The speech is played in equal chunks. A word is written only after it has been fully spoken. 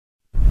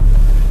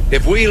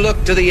if we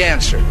look to the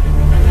answer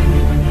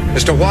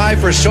as to why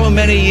for so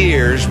many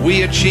years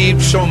we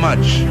achieved so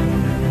much,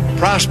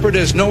 prospered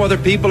as no other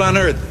people on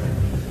earth,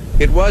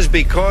 it was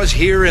because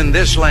here in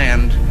this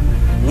land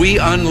we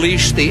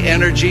unleashed the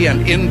energy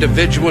and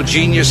individual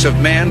genius of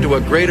man to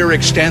a greater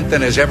extent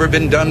than has ever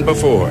been done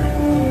before.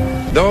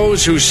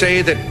 Those who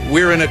say that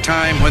we're in a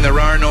time when there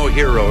are no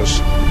heroes,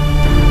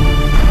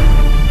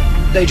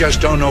 they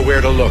just don't know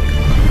where to look.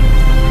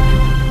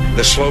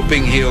 The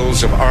sloping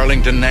hills of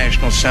Arlington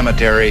National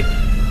Cemetery,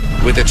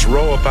 with its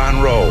row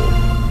upon row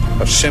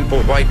of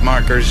simple white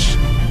markers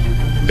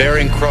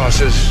bearing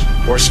crosses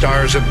or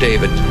stars of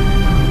David,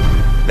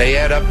 they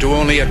add up to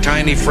only a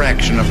tiny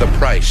fraction of the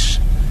price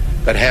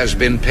that has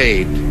been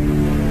paid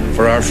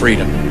for our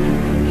freedom.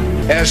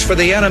 As for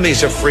the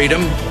enemies of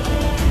freedom,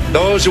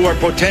 those who are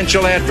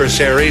potential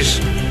adversaries,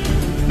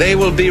 they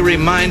will be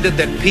reminded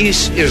that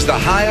peace is the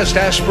highest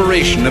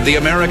aspiration of the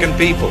American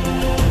people.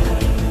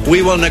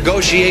 We will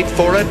negotiate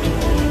for it,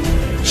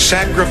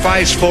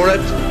 sacrifice for it.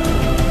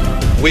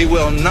 We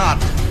will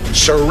not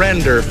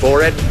surrender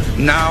for it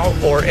now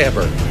or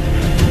ever.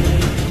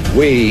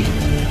 We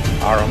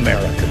are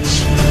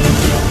Americans.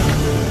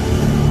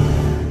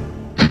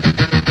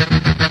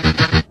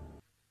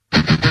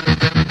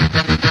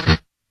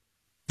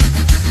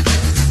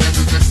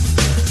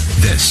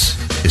 This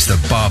is the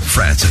Bob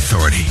Frantz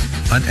Authority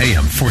on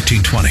AM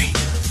 1420.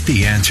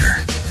 The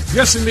Answer.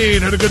 Yes,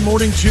 indeed. And a good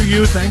morning to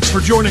you. Thanks for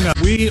joining us.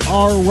 We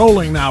are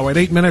rolling now at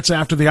 8 minutes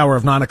after the hour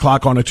of 9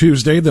 o'clock on a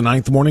Tuesday, the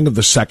 9th morning of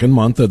the second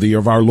month of the year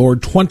of our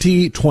Lord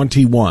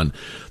 2021.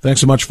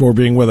 Thanks so much for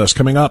being with us.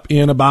 Coming up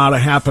in about a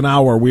half an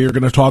hour, we are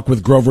going to talk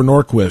with Grover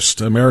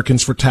Norquist,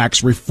 Americans for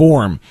Tax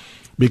Reform,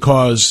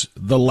 because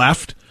the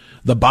left,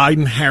 the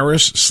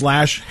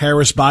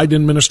Biden-Harris/Harris-Biden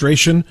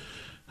administration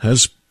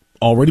has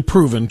already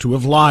proven to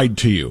have lied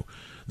to you.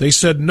 They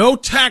said no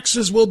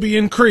taxes will be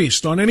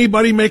increased on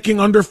anybody making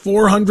under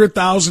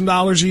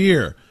 $400,000 a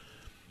year,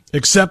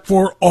 except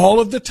for all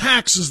of the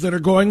taxes that are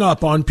going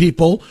up on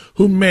people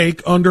who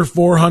make under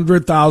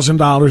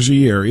 $400,000 a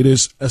year. It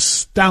is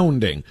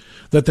astounding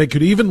that they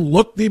could even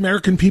look the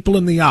American people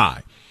in the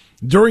eye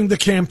during the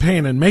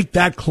campaign and make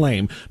that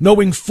claim,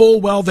 knowing full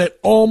well that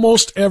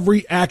almost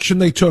every action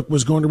they took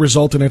was going to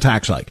result in a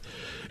tax hike.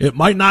 It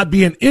might not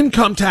be an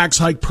income tax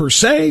hike per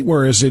se,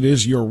 whereas it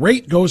is your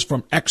rate goes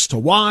from X to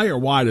Y or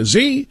Y to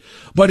Z,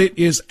 but it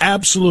is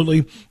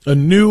absolutely a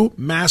new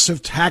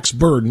massive tax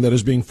burden that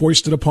is being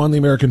foisted upon the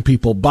American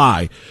people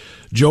by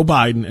Joe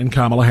Biden and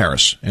Kamala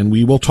Harris. And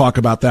we will talk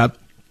about that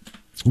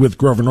with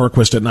Grover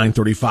Norquist at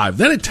 9:35.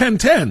 Then at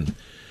 10:10,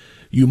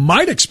 you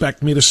might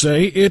expect me to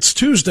say it's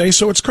Tuesday,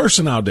 so it's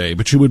Curse-Now Day,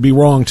 but you would be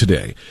wrong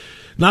today.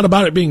 Not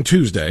about it being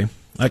Tuesday.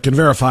 I can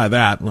verify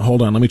that.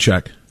 Hold on, let me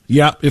check.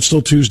 Yeah, it's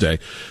still Tuesday.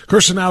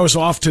 Curse-Now is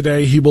off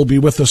today. He will be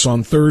with us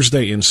on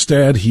Thursday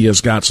instead. He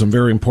has got some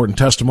very important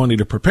testimony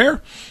to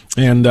prepare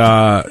and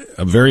a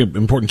very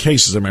important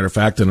case, as a matter of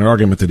fact, and an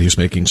argument that he's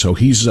making. So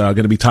he's going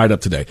to be tied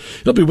up today.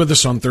 He'll be with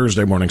us on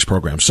Thursday morning's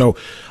program. So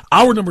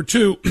hour number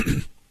 2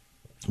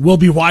 will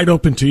be wide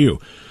open to you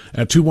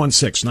at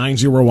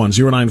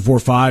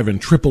 216-901-0945 and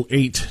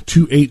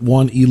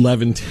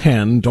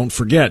 888-281-1110. Don't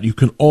forget, you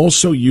can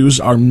also use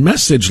our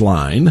message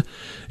line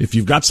if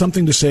you've got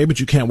something to say but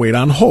you can't wait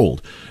on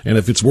hold. And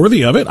if it's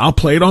worthy of it, I'll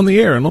play it on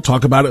the air and we'll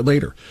talk about it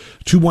later.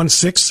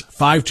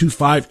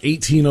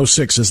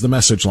 216-525-1806 is the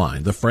message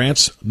line, the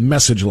France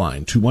message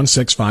line,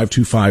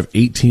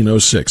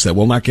 216-525-1806. That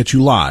will not get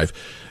you live.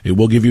 It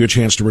will give you a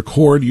chance to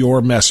record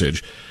your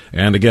message.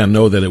 And again,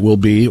 know that it will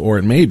be, or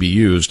it may be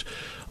used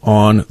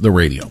on the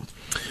radio.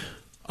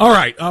 All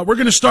right, we're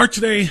going to start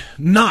today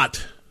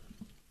not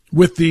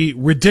with the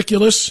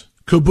ridiculous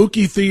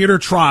Kabuki Theater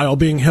trial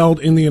being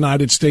held in the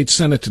United States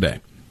Senate today.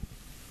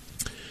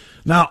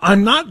 Now,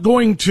 I'm not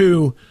going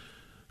to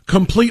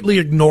completely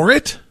ignore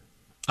it.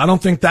 I don't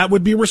think that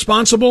would be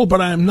responsible, but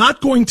I am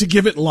not going to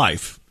give it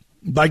life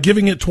by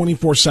giving it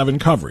 24/7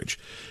 coverage.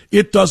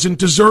 It doesn't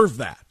deserve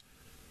that.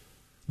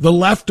 The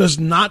left does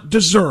not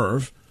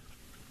deserve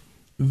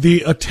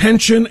the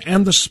attention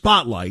and the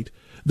spotlight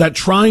that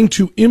trying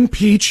to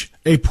impeach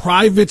a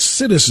private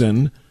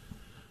citizen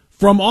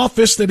from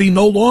office that he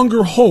no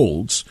longer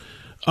holds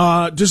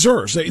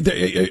deserves.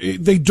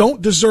 They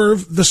don't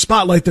deserve the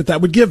spotlight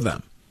that would give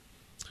them.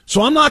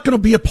 So I'm not going to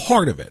be a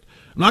part of it.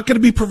 I'm not going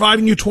to be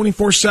providing you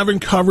 24/7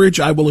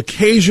 coverage. I will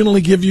occasionally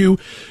give you,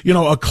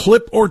 a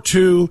clip or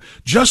two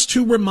just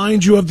to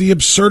remind you of the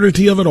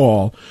absurdity of it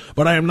all.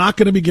 But I am not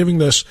going to be giving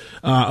this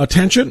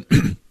attention.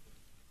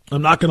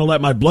 I'm not going to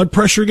let my blood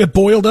pressure get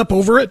boiled up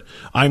over it.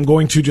 I'm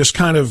going to just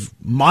kind of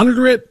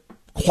monitor it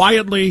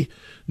quietly,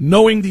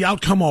 knowing the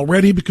outcome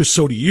already, because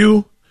so do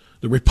you.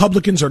 The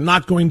Republicans are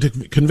not going to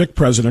convict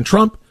President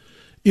Trump,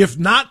 if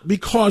not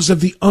because of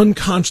the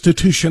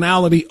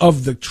unconstitutionality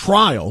of the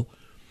trial,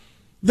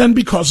 then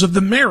because of the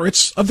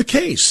merits of the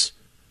case,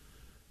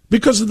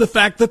 because of the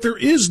fact that there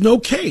is no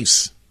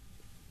case.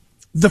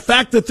 The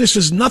fact that this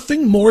is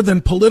nothing more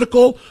than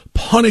political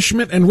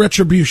punishment and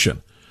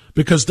retribution.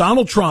 Because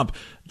Donald Trump,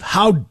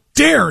 how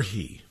dare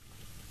he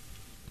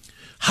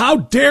How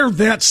dare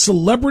that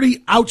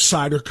celebrity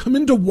outsider come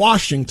into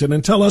Washington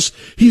and tell us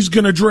he's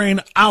going to drain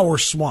our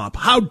swamp?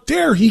 How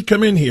dare he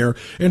come in here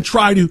and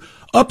try to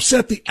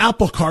upset the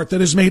apple cart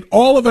that has made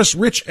all of us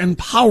rich and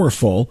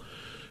powerful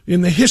in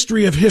the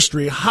history of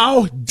history?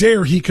 How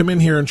dare he come in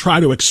here and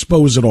try to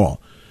expose it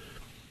all?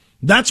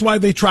 That's why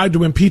they tried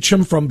to impeach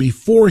him from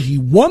before he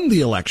won the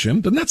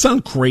election. Doesn't that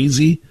sound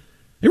crazy?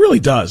 It really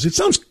does. It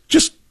sounds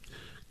just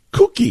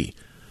kooky.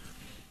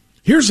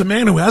 Here's a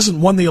man who hasn't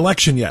won the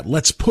election yet.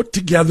 Let's put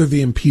together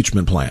the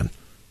impeachment plan.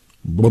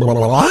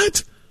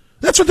 What?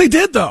 That's what they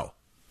did, though.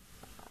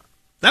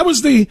 That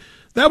was the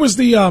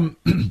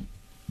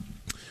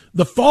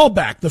the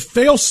fallback, the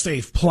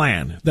fail-safe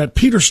plan that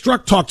Peter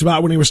Strzok talked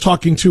about when he was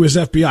talking to his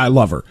FBI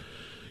lover.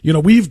 You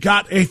know, we've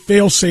got a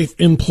fail-safe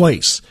in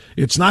place.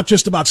 It's not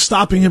just about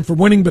stopping him from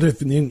winning, but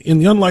if in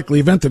the unlikely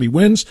event that he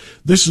wins,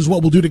 this is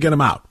what we'll do to get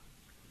him out.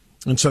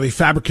 And so they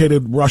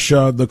fabricated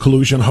Russia, the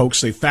collusion hoax.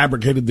 They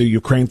fabricated the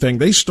Ukraine thing.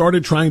 They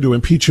started trying to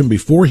impeach him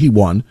before he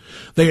won.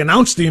 They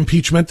announced the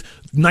impeachment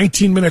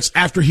 19 minutes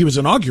after he was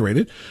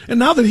inaugurated. And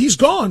now that he's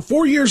gone,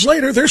 4 years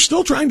later, they're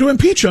still trying to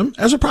impeach him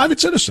as a private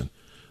citizen.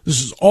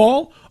 This is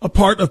all a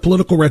part of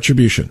political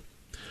retribution.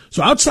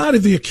 So outside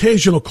of the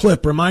occasional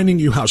clip reminding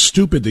you how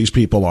stupid these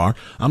people are,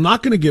 I'm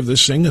not going to give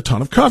this thing a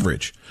ton of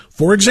coverage.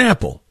 For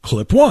example,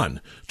 clip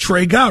 1,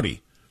 Trey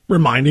Gowdy,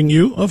 reminding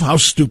you of how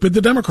stupid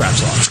the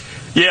Democrats are.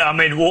 Yeah, I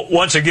mean,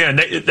 once again,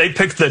 they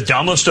picked the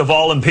dumbest of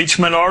all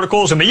impeachment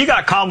articles. I mean, you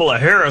got Kamala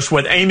Harris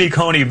with Amy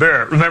Coney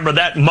Barrett. Remember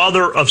that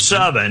mother of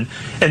 7,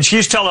 and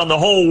she's telling the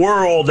whole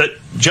world that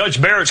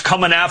Judge Barrett's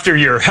coming after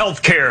your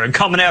health care and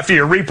coming after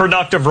your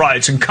reproductive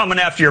rights and coming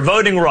after your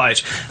voting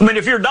rights. I mean,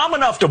 if you're dumb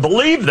enough to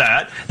believe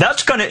that,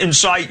 that's going to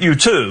incite you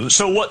too.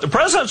 So what the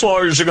president's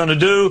lawyers are going to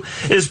do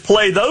is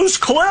play those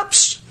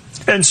clips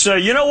and say,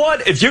 you know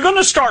what, if you're going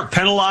to start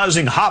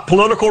penalizing hot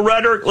political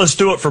rhetoric, let's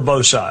do it for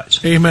both sides.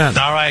 Amen.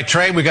 All right,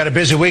 Trey, we got a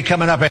busy week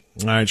coming up. All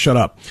right, shut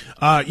up.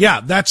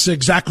 Yeah, that's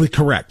exactly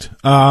correct.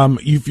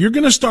 If you're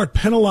going to start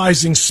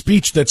penalizing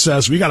speech that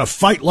says we got to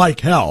fight like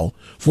hell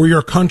for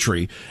your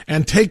country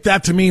and take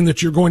that to mean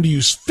that you're going to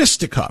use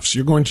fisticuffs,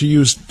 you're going to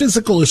use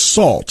physical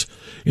assault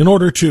in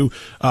order to,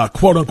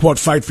 quote unquote,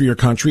 fight for your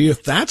country,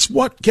 if that's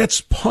what gets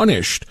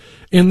punished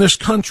in this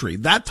country,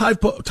 that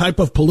type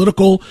of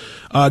political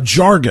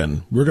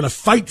jargon, we're going to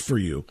fight for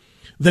you,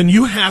 then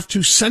you have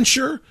to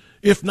censure,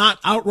 if not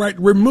outright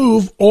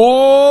remove,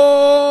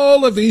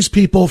 all of these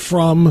people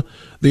from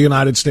the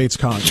United States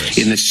Congress.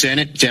 In the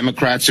Senate,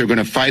 Democrats are going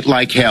to fight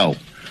like hell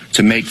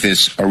to make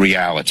this a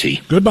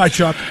reality. Goodbye,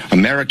 Chuck.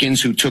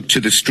 Americans who took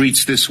to the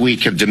streets this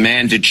week have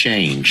demanded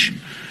change.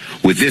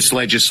 With this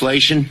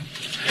legislation,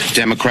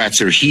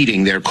 Democrats are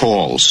heeding their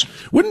calls.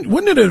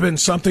 Wouldn't it have been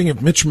something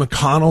if Mitch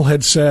McConnell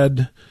had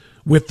said,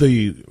 with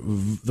the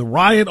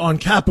riot on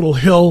Capitol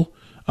Hill,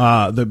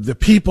 the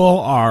people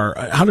are,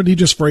 how did he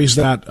just phrase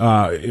that,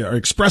 are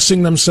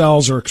expressing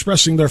themselves or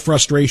expressing their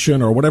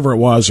frustration or whatever it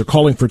was, or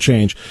calling for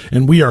change,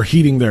 and we are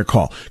heeding their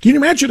call. Can you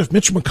imagine if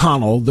Mitch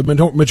McConnell, the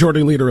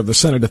majority leader of the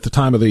Senate at the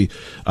time of the,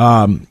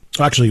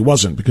 actually he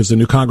wasn't because the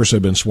new Congress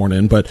had been sworn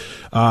in, but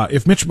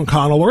if Mitch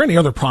McConnell or any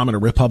other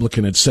prominent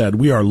Republican had said,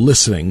 we are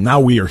listening, now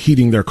we are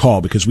heeding their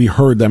call because we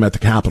heard them at the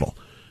Capitol,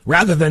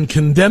 rather than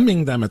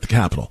condemning them at the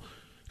Capitol.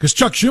 Because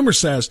Chuck Schumer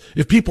says,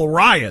 if people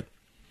riot,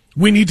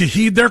 we need to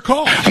heed their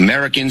call.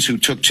 Americans who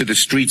took to the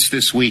streets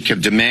this week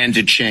have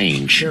demanded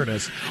change. There it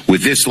is.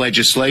 With this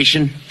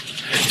legislation,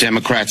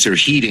 Democrats are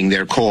heeding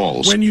their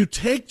calls. When you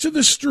take to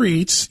the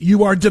streets,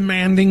 you are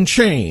demanding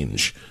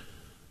change.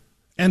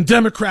 And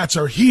Democrats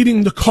are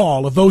heeding the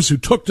call of those who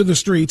took to the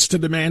streets to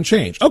demand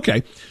change.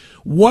 Okay,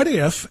 what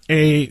if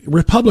a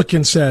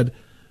Republican said,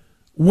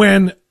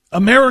 when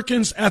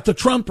Americans at the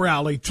Trump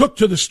rally took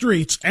to the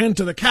streets and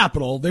to the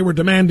Capitol, they were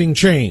demanding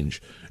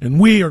change, and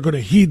we are going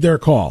to heed their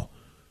call?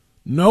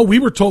 No, we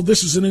were told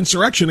this is an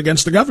insurrection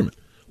against the government.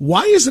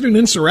 Why is it an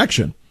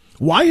insurrection?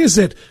 Why is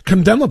it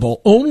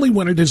condemnable only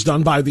when it is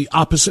done by the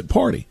opposite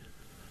party?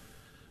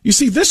 You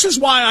see, this is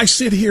why I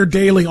sit here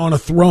daily on a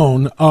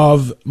throne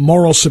of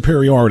moral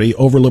superiority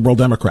over liberal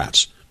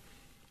Democrats.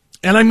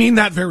 And I mean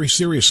that very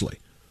seriously.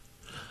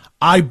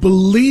 I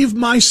believe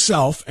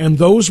myself and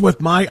those with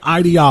my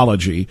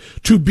ideology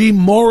to be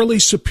morally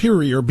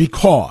superior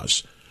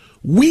because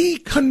we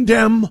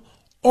condemn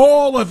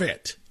all of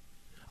it.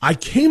 I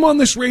came on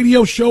this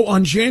radio show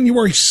on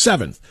January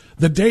 7th,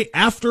 the day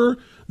after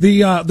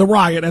the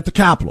riot at the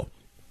Capitol,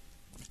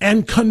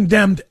 and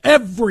condemned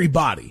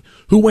everybody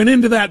who went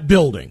into that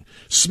building,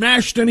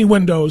 smashed any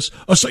windows,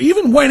 so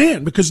even went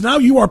in, because now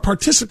you are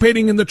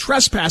participating in the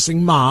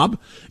trespassing mob,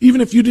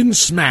 even if you didn't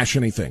smash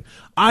anything.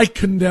 I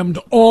condemned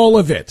all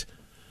of it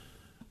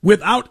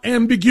without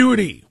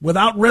ambiguity,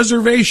 without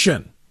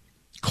reservation,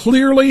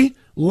 clearly,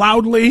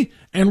 loudly,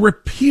 and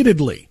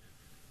repeatedly.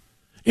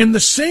 In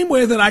the same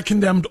way that I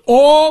condemned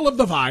all of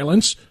the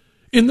violence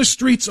in the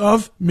streets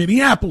of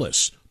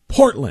Minneapolis,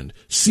 Portland,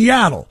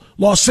 Seattle,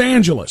 Los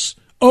Angeles,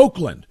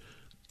 Oakland,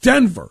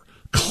 Denver,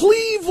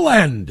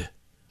 Cleveland.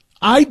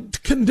 I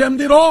condemned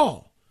it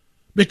all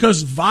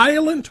because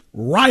violent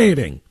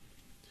rioting,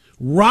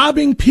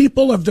 robbing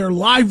people of their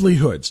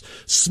livelihoods,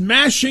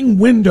 smashing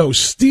windows,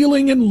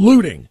 stealing and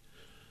looting,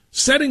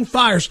 setting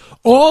fires.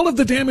 All of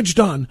the damage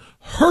done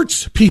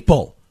hurts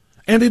people,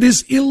 and it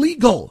is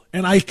illegal,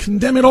 and I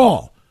condemn it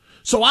all.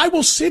 So I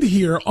will sit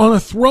here on a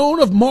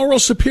throne of moral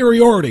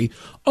superiority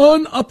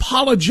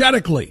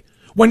unapologetically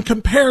when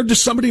compared to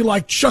somebody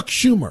like Chuck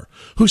Schumer,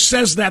 who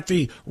says that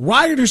the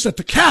rioters at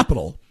the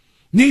Capitol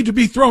need to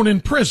be thrown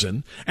in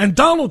prison, and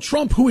Donald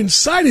Trump, who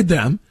incited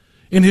them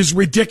in his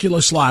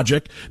ridiculous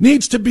logic,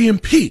 needs to be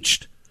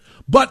impeached.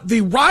 But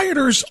the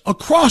rioters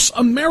across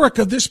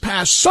America this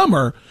past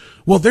summer,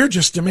 well, they're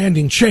just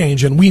demanding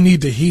change, and we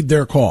need to heed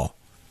their call.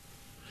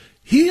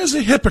 He is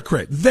a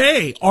hypocrite.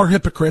 They are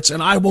hypocrites,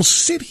 and I will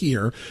sit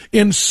here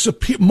in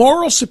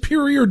moral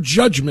superior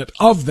judgment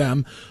of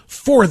them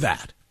for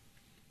that.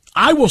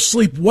 I will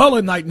sleep well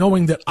at night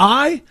knowing that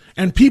I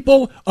and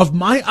people of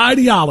my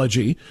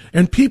ideology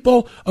and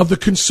people of the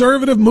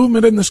conservative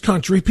movement in this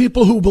country,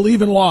 people who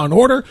believe in law and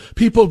order,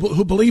 people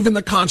who believe in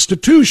the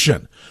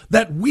Constitution,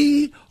 that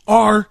we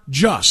are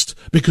just,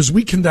 because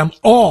we condemn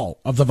all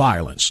of the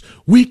violence.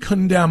 We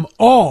condemn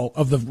all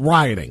of the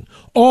rioting,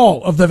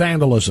 all of the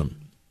vandalism,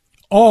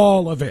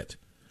 all of it.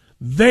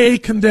 They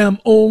condemn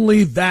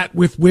only that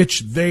with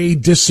which they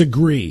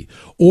disagree,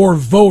 or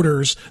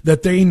voters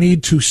that they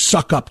need to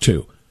suck up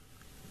to.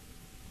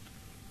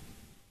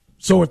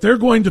 So if they're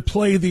going to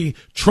play the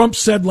Trump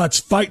said let's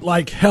fight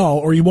like hell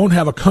or you won't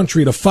have a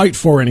country to fight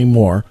for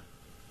anymore,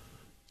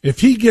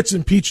 if he gets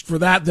impeached for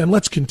that, then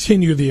let's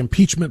continue the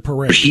impeachment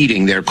parade.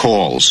 Heeding their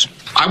calls.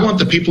 I want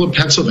the people of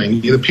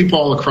Pennsylvania, the people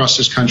all across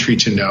this country,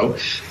 to know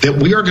that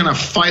we are going to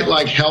fight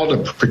like hell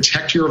to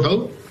protect your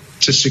vote,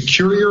 to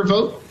secure your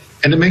vote,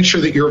 and to make sure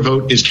that your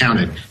vote is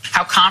counted.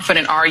 How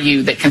confident are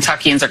you that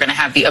Kentuckians are going to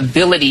have the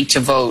ability to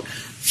vote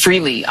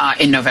freely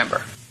in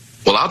November?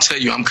 Well, I'll tell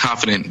you, I'm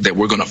confident that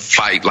we're going to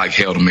fight like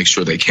hell to make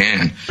sure they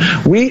can.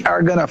 We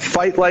are going to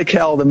fight like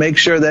hell to make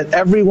sure that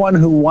everyone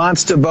who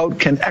wants to vote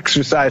can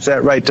exercise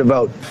that right to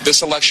vote.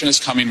 This election is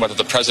coming whether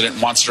the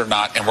president wants it or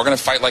not, and we're going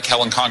to fight like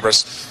hell in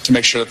Congress to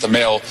make sure that the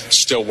mail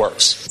still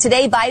works.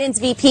 Today, Biden's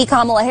VP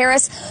Kamala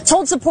Harris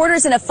told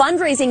supporters in a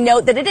fundraising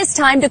note that it is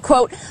time to,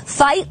 quote,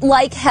 fight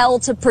like hell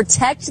to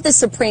protect the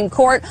Supreme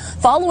Court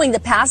following the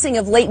passing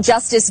of late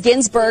Justice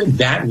Ginsburg.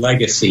 That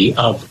legacy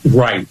of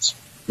rights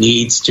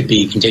needs to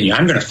be continued.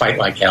 I'm going to fight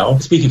like hell.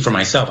 Speaking for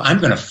myself, I'm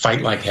going to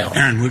fight like hell.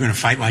 Aaron, we're going to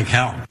fight like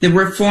hell. The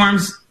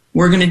reforms,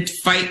 we're going to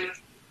fight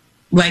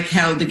like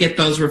hell to get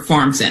those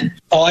reforms in.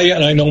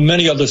 I know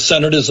many other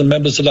senators and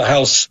members of the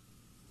House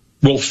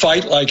will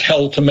fight like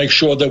hell to make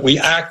sure that we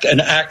act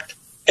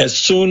as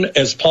soon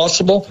as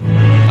possible.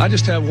 I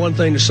just have one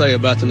thing to say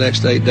about the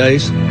next 8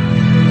 days.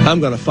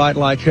 I'm going to fight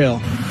like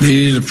hell. They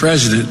need a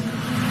president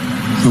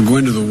who'll go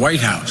into the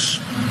White House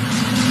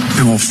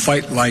and will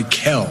fight like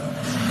hell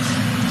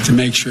to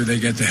make sure they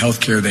get the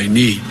health care they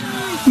need.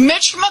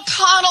 Mitch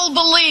McConnell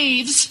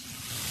believes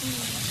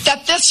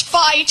that this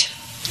fight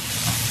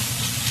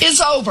is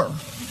over.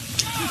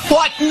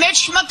 What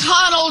Mitch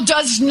McConnell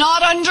does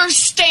not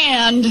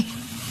understand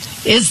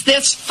is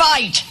this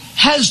fight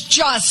has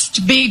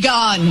just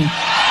begun.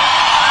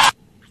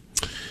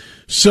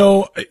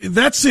 So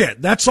that's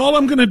it. That's all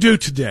I'm going to do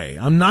today.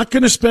 I'm not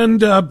going to spend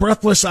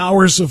breathless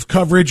hours of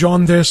coverage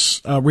on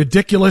this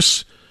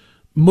ridiculous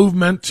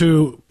movement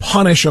to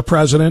punish a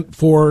president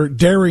for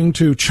daring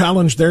to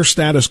challenge their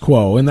status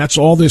quo, and that's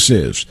all this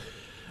is.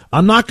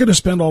 I'm not going to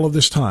spend all of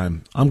this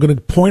time. I'm going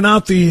to point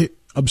out the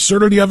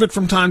absurdity of it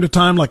from time to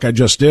time, like I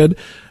just did,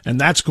 and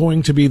that's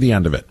going to be the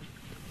end of it.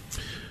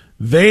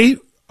 They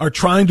are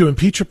trying to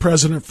impeach a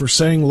president for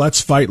saying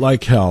let's fight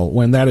like hell,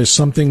 when that is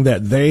something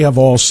that they have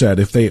all said.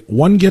 If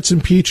one gets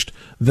impeached,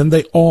 then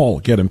they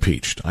all get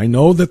impeached. I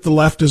know that the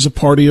left is a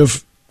party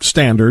of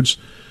standards,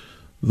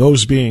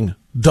 those being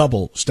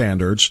double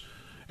standards,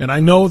 and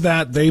I know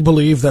that they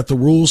believe that the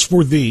rules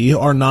for thee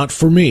are not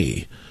for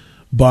me,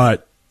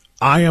 but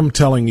I am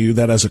telling you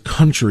that as a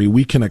country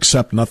we can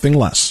accept nothing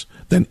less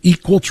than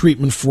equal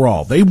treatment for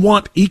all. They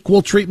want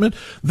equal treatment.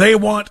 They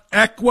want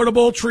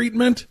equitable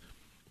treatment.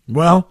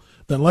 Well,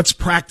 then let's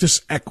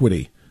practice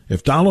equity.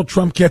 If Donald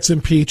Trump gets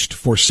impeached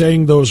for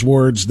saying those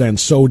words, then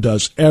so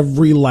does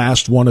every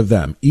last one of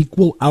them.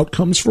 Equal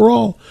outcomes for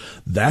all.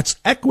 That's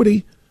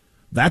equity.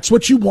 That's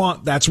what you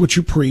want. That's what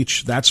you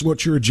preach. That's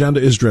what your agenda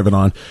is driven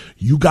on.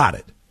 You got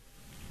it.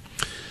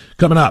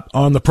 Coming up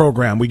on the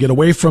program, we get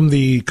away from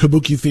the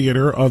kabuki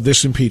theater of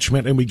this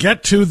impeachment, and we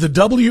get to the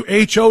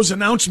WHO's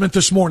announcement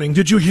this morning.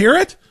 Did you hear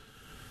it?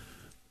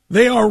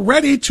 They are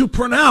ready to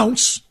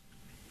pronounce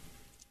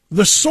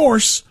the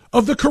source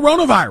of the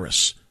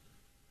coronavirus.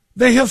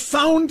 They have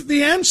found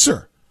the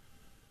answer.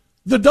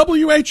 The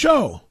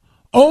WHO,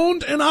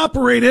 owned and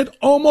operated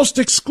almost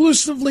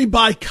exclusively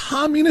by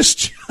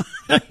communist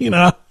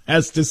China,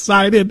 has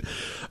decided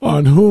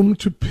on whom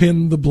to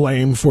pin the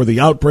blame for the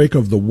outbreak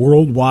of the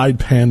worldwide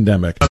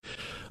pandemic.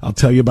 I'll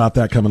tell you about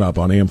that coming up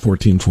on AM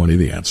 1420,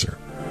 The Answer.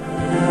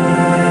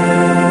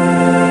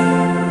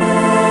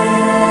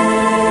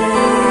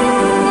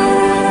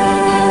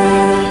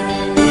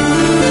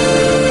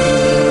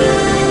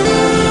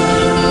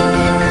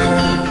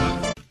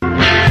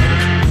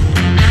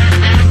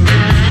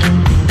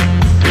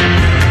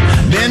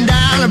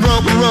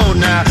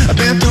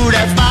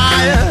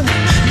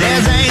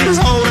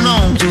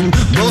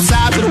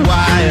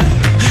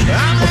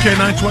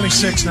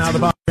 9:26 now, the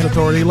Bob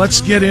Authority. Let's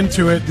get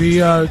into it.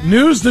 The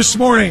news this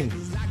morning.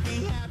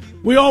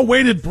 We all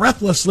waited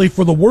breathlessly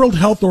for the World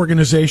Health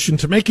Organization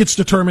to make its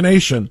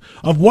determination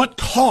of what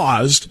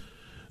caused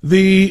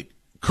the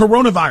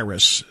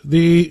coronavirus,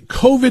 the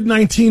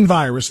COVID-19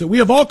 virus that we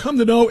have all come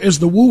to know as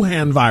the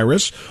Wuhan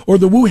virus or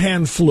the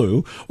Wuhan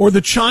flu or the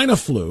China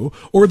flu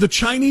or the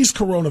Chinese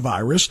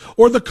coronavirus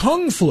or the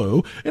Kung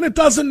flu, and it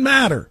doesn't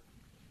matter.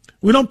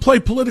 We don't play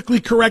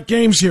politically correct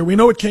games here. We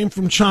know it came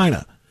from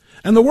China.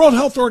 And the World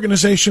Health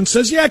Organization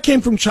says, yeah, it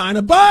came from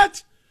China,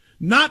 but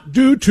not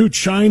due to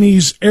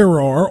Chinese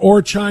error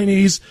or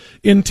Chinese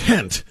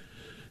intent.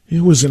 It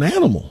was an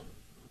animal.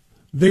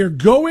 They're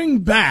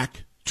going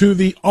back to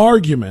the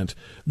argument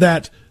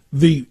that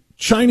the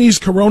Chinese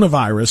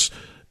coronavirus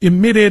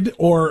emitted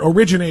or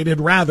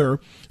originated, rather,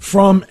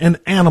 from an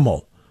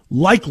animal,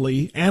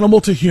 likely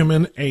animal to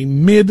human, a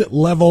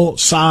mid-level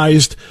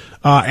sized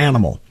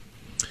animal.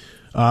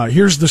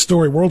 Here's the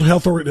story. World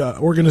Health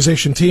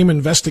Organization team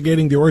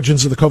investigating the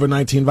origins of the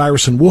COVID-19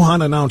 virus in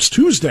Wuhan announced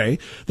Tuesday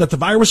that the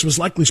virus was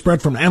likely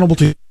spread from animal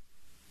to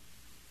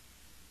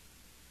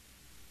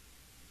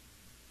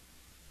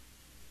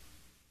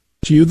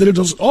you, that it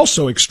is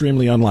also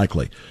extremely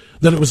unlikely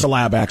that it was a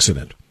lab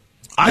accident.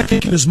 I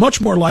think it is much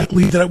more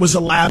likely that it was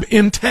a lab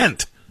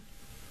intent.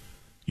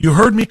 You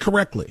heard me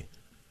correctly.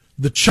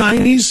 The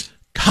Chinese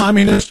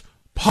Communist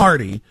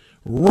Party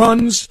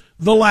runs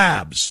the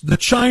labs. The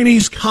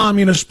Chinese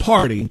Communist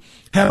Party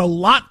had a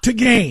lot to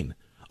gain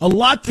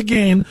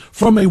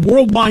from a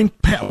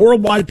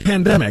worldwide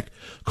pandemic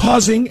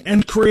causing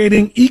and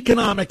creating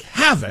economic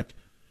havoc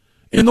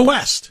in the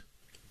West,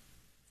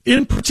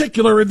 in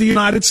particular in the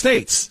United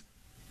States.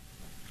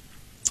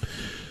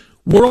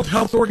 World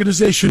Health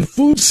Organization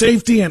food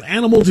safety and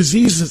animal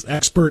diseases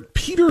expert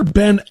Peter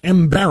Ben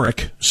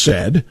Embarek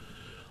said,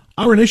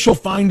 our initial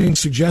findings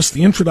suggest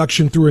the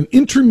introduction through an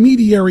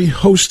intermediary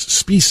host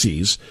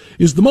species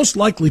is the most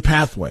likely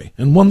pathway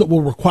and one that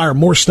will require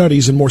more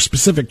studies and more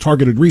specific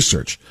targeted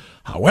research.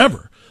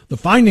 However, the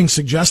findings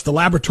suggest the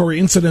laboratory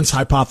incidence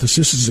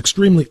hypothesis is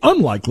extremely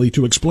unlikely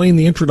to explain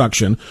the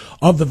introduction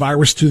of the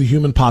virus to the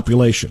human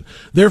population.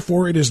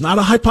 Therefore, it is not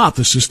a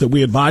hypothesis that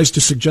we advise to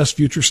suggest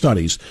future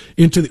studies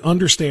into the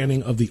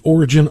understanding of the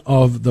origin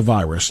of the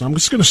virus. I'm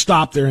just going to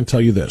stop there and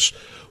tell you this.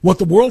 What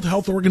the World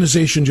Health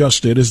Organization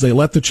just did is they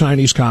let the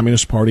Chinese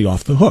Communist Party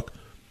off the hook,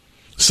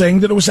 saying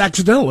that it was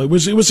accidental. It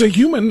was a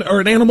human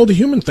or an animal to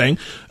human thing.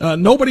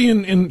 Nobody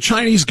in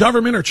Chinese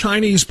government or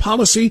Chinese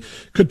policy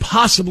could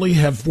possibly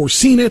have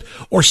foreseen it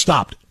or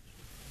stopped it.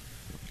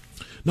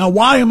 Now,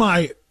 why am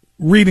I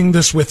reading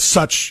this with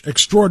such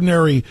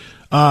extraordinary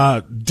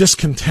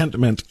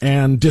discontentment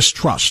and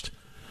distrust?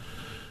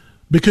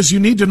 Because you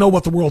need to know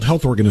what the World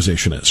Health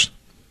Organization is.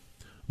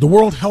 The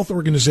World Health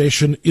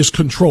Organization is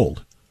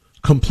controlled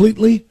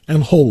completely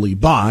and wholly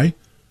by,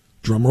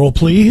 drumroll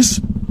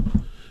please,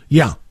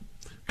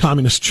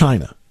 Communist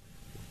China.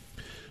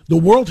 The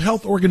World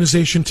Health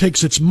Organization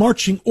takes its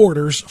marching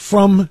orders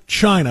from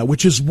China,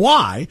 which is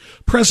why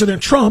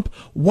President Trump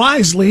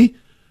wisely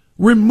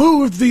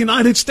removed the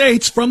United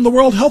States from the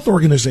World Health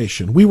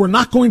Organization. We were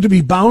not going to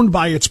be bound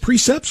by its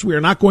precepts. We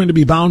are not going to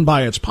be bound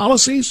by its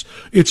policies,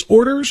 its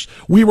orders.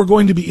 We were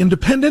going to be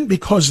independent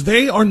because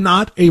they are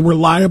not a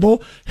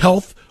reliable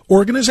health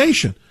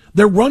organization.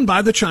 They're run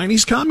by the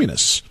Chinese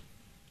communists.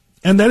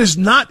 And that is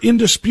not in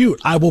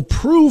dispute. I will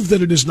prove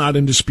that it is not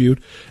in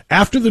dispute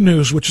after the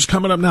news, which is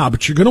coming up now.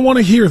 But you're going to want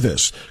to hear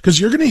this because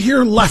you're going to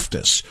hear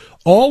leftists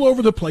all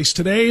over the place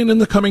today and in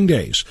the coming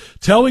days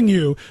telling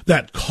you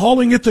that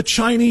calling it the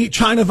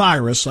China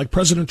virus, like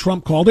President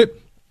Trump called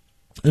it,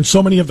 and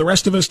so many of the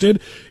rest of us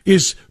did,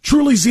 is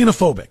truly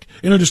xenophobic,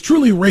 and it is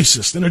truly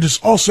racist, and it is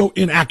also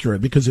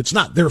inaccurate because it's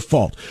not their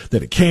fault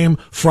that it came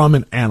from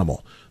an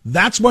animal.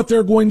 That's what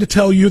they're going to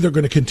tell you. They're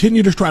going to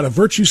continue to try to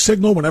virtue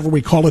signal whenever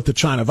we call it the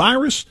China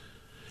virus,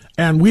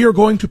 and we are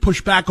going to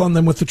push back on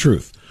them with the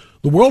truth.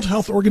 The World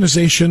Health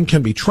Organization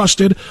can be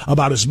trusted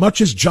about as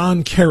much as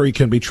John Kerry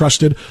can be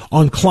trusted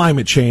on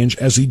climate change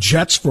as he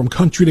jets from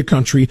country to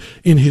country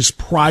in his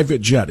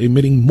private jet,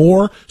 emitting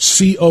more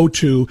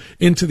CO2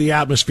 into the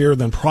atmosphere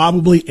than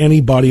probably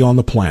anybody on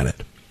the planet.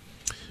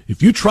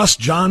 If you trust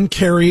John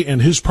Kerry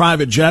and his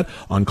private jet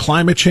on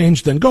climate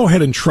change, then go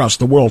ahead and trust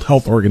the World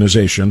Health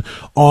Organization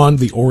on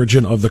the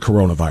origin of the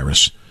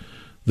coronavirus.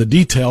 The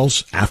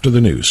details after the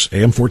news.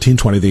 AM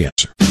 1420, The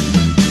Answer.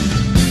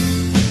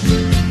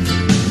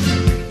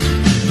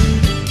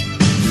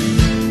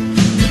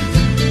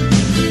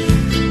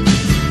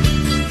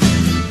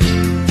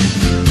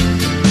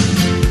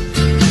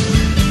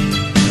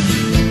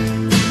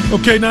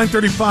 Okay,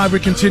 9:35, we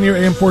continue,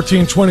 AM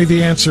 1420,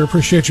 The Answer.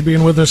 Appreciate you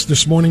being with us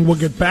this morning. We'll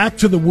get back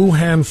to the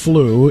Wuhan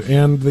flu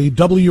and the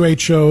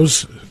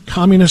WHO's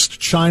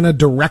Communist China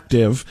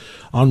directive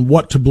on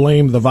what to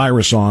blame the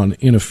virus on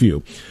in a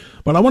few.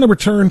 But I want to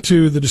return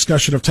to the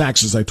discussion of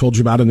taxes I told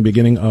you about in the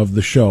beginning of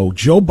the show.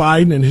 Joe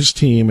Biden and his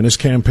team and his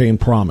campaign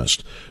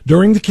promised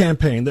during the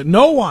campaign that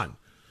no one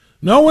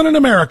in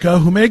America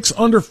who makes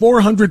under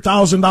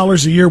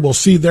 $400,000 a year will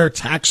see their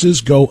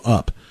taxes go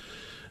up.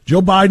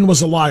 Joe Biden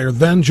was a liar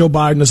then. Joe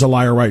Biden is a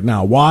liar right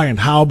now. Why and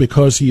how?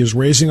 Because he is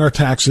raising our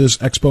taxes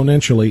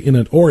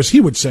exponentially, or as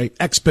he would say,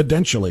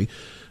 exponentially,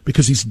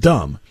 because he's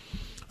dumb.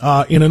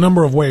 In a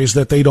number of ways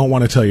that they don't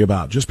want to tell you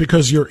about. Just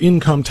because your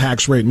income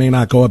tax rate may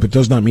not go up, it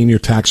does not mean your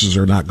taxes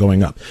are not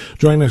going up.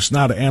 Joining us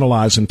now to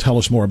analyze and tell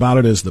us more about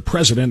it is the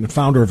president and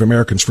founder of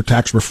Americans for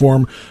Tax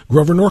Reform,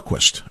 Grover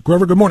Norquist.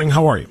 Grover, good morning.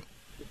 How are you?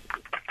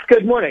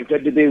 Good morning.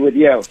 Good to be with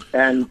you.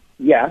 And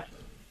yes,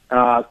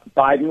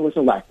 Biden was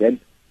elected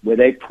with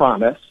a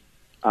promise,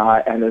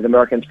 and as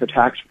Americans for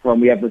Tax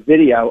Reform, we have a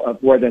video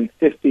of more than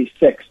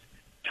 56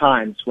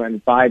 times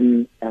when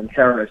Biden and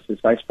Harris, his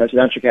vice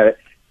presidential candidate,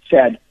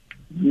 said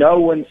no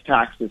one's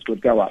taxes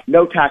would go up.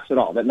 No tax at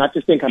all. Not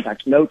just income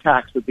tax. No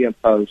tax would be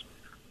imposed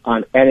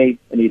on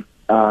anybody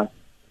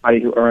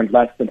who earned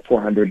less than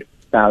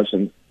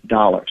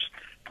 $400,000.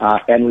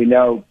 And we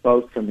know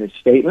both from his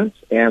statements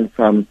and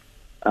from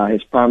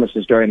his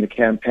promises during the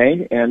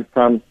campaign and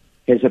from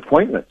his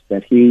appointments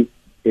that he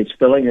is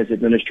filling his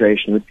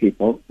administration with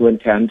people who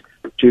intend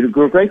to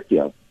do a great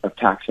deal of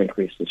tax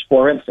increases.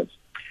 For instance,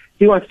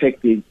 he wants to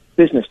take the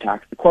business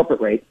tax, the corporate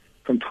rate,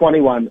 from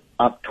 21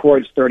 up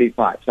towards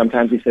 35.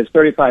 Sometimes he says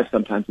 35,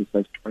 sometimes he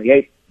says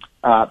 28.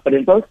 But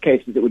in both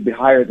cases, it would be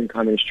higher than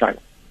Communist China.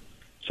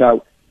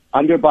 So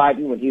under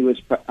Biden, when he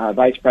was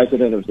vice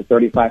president, it was a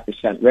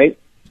 35% rate.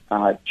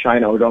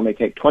 China would only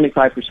take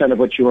 25% of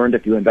what you earned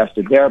if you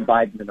invested there.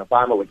 Biden and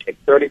Obama would take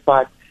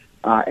 35.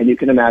 And you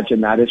can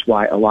imagine that is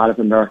why a lot of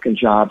American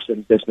jobs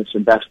and business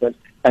investment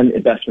and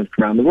investments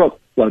around the world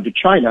flowed to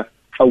China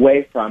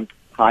away from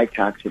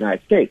high-tax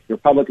United States. The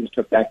Republicans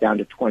took that down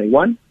to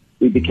 21.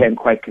 We became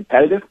quite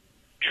competitive.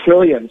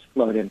 Trillions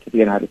flowed into the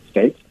United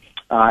States,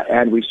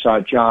 and we saw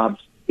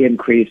jobs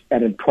increase.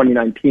 And in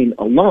 2019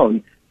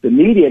 alone, the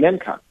median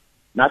income,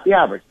 not the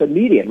average, the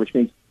median, which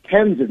means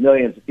tens of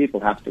millions of people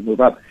have to move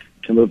up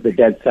to move the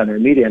dead center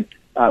median,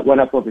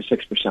 went up over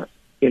 6%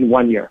 in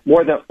 1 year,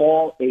 more than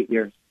all 8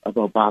 years of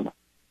Obama,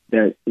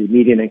 the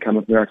median income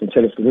of American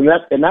citizens.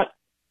 And that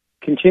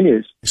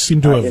continues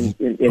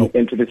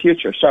into the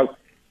future. So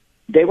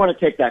they want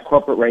to take that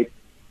corporate rate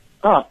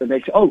up, and they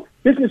say, oh,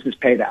 businesses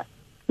pay that.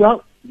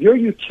 Well, your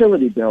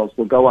utility bills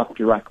will go up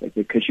directly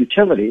because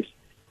utilities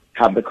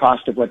have the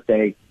cost of what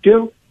they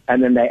do,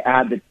 and then they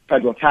add the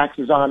federal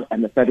taxes on,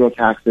 and the federal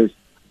taxes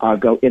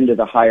go into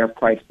the higher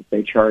price that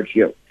they charge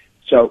you.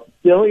 So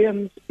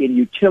billions in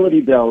utility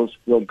bills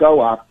will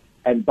go up,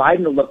 and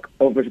Biden will look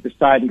over to the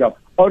side and go,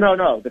 oh,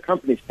 no, the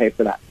companies pay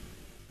for that.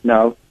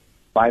 No,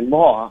 by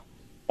law,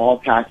 all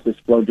taxes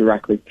flow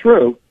directly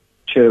through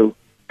to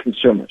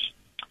consumers.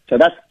 So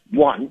that's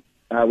one.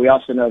 We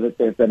also know that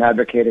they've been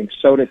advocating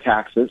soda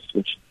taxes,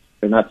 which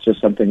are not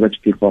just something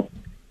rich people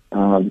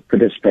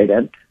participate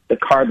in. The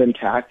carbon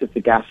tax, it's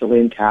a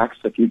gasoline tax.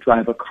 If you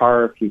drive a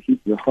car, if you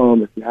heat your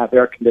home, if you have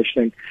air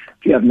conditioning,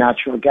 if you have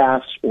natural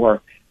gas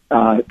or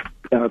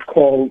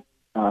coal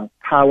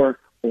power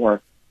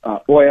or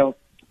oil,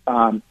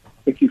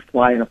 if you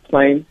fly in a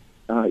plane,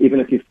 even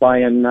if you fly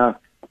in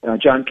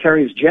John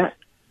Kerry's jet.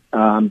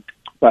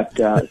 But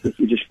if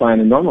you just fly in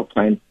a normal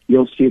plane,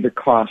 you'll see the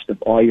cost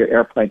of all your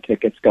airplane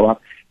tickets go up,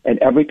 and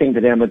everything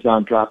that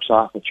Amazon drops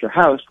off at your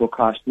house will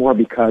cost more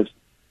because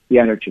the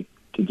energy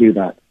to do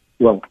that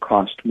will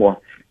cost more.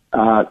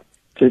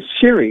 The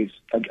series,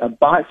 a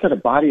set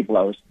of body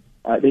blows,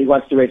 that he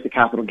wants to raise the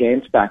capital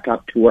gains back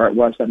up to where it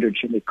was under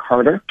Jimmy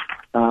Carter,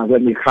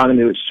 when the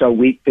economy was so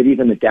weak that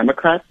even the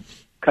Democrats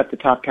cut the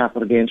top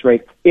capital gains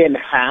rate in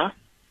half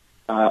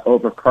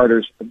over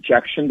Carter's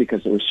objection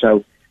because it was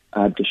so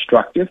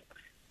destructive.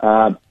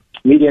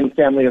 Median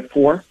family of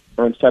four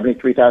earns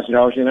 $73,000 in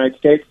the United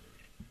States.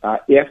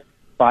 If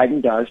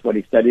Biden does what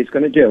he said he's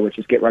going to do, which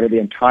is get rid of the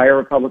entire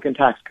Republican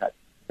tax cut,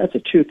 that's a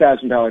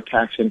 $2,000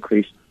 tax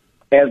increase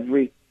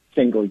every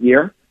single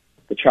year.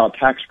 The child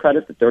tax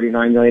credit that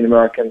 39 million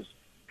Americans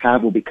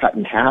have will be cut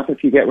in half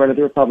if you get rid of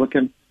the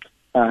Republican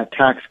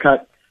tax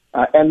cut.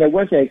 And there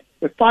was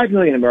 5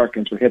 million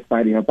Americans were hit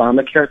by the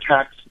Obamacare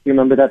tax. You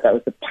remember that? That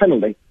was the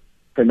penalty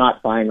for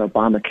not buying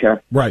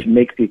Obamacare to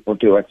make people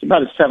do it. It's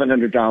about a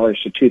 $700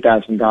 to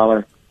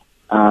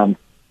 $2,000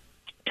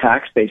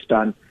 tax based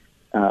on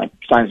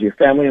size of your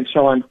family and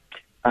so on.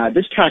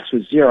 This tax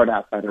was zeroed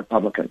out by the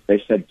Republicans.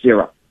 They said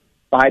zero.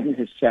 Biden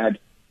has said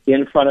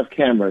in front of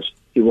cameras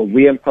he will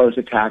reimpose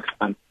a tax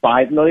on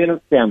 5 million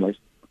families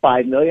of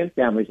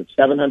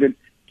 $700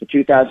 to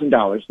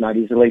 $2,000, not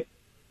easily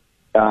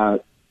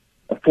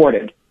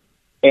afforded,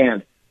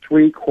 and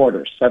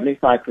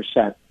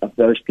 75% of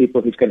those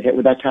people he's going to hit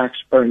with that tax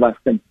earn less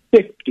than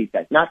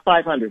 $50,000, not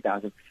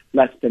 $500,000,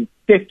 less than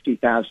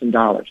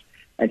 $50,000.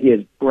 And he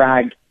has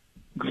bragged,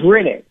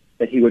 grinning,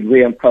 that he would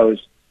reimpose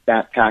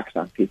that tax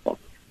on people.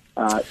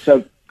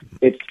 So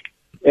it's,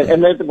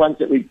 and they're the ones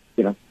that we,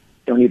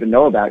 don't even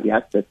know about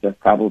yet, that they're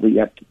probably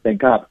yet to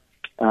think up.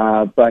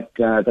 But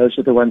those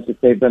are the ones that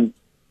they've been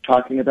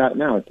talking about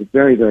now. It's a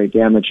very, very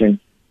damaging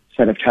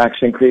set of tax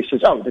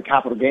increases. Oh, the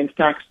capital gains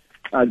tax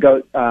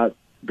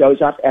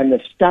goes up, and the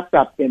stepped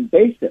up in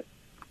basis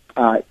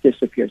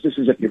disappears. This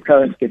is if your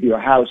parents give you a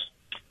house.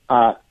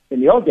 In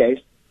the old days,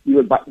 you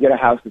would get a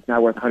house that's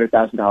now worth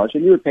 $100,000,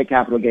 and you would pay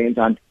capital gains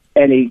on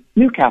any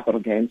new capital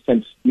gains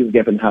since you were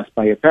given the house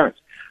by your parents.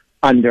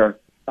 Under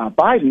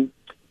Biden,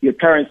 your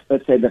parents,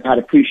 let's say they've had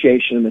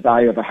appreciation in the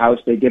value of a house,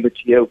 they give it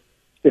to you,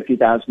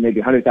 $50,000,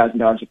 maybe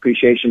 $100,000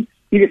 appreciation.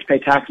 You get to pay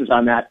taxes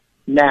on that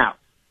now.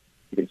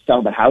 You can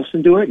sell the house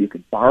and do it. You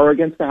can borrow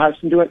against the house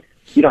and do it.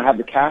 You don't have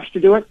the cash to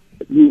do it,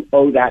 but you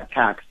owe that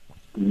tax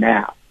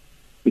now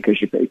because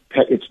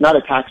it's not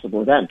a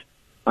taxable event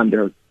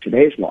under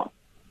today's law.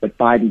 But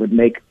Biden would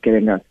make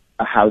getting a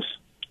house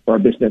or a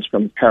business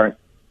from a parent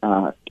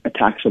a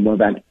taxable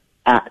event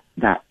at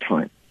that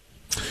time.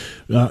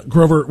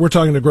 Grover, we're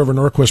talking to Grover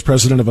Norquist,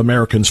 president of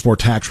Americans for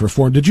Tax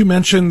Reform. Did you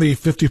mention the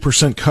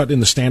 50% cut in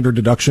the standard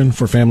deduction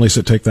for families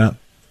that take that?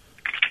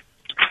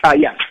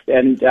 Yes,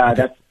 and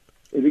that's.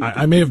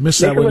 I may have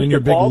missed that one in your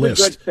big list. All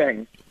the good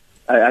things.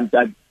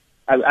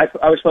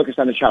 I was focused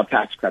on the child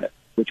tax credit,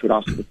 which would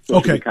also be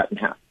cut in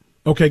half.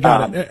 Okay,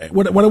 got it.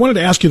 What I wanted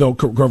to ask you, though,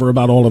 Grover,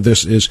 about all of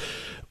this is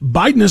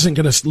Biden isn't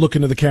going to look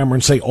into the camera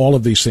and say all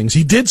of these things.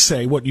 He did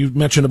say what you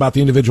mentioned about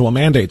the individual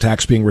mandate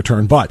tax being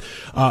returned, but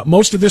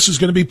most of this is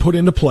going to be put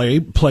into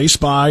place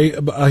by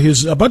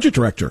his budget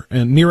director,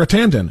 and Neera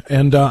Tanden.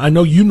 And I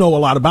know you know a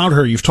lot about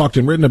her. You've talked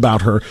and written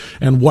about her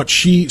and what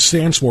she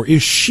stands for.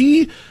 Is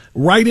she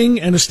writing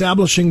and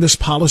establishing this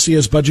policy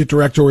as budget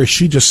director, or is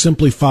she just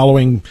simply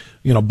following,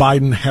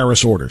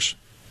 Biden-Harris orders?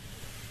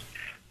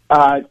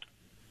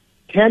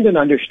 Tanden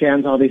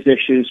understands all these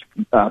issues.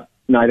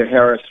 Neither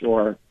Harris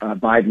or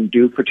Biden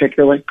do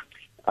particularly.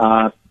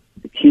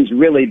 He's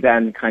really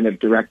been kind of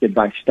directed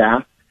by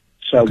staff.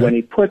 So when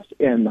he puts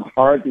in the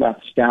hard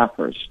left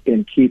staffers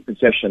in key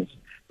positions,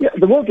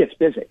 the world gets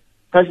busy.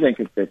 President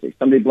gets busy.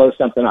 Somebody blows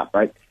something up,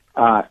 right?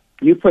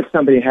 You put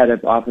somebody head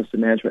of Office of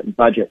Management and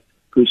Budget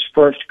whose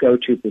first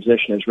go-to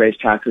position is raise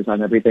taxes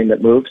on everything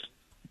that moves.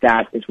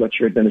 That is what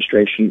your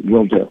administration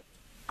will do.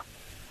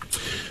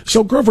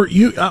 So, Grover,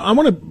 I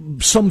want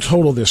to sum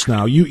total this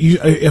now.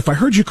 If I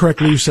heard you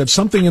correctly, you said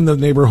something in the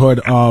neighborhood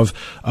of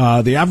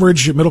the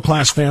average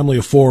middle-class family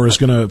of four is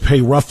going to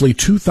pay roughly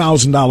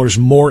 $2,000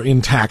 more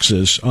in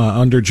taxes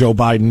under Joe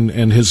Biden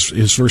and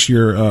his first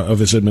year of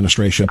his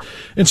administration.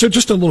 And so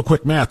just a little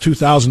quick math,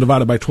 2,000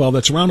 divided by 12,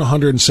 that's around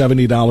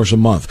 $170 a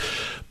month.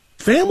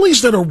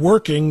 Families that are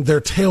working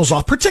their tails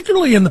off,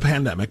 particularly in the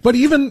pandemic, but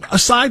even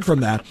aside from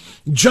that,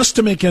 just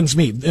to make ends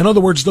meet. In other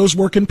words, those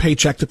working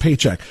paycheck to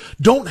paycheck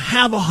don't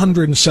have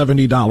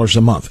 $170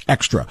 a month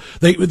extra.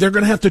 They're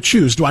going to have to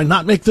choose. Do I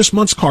not make this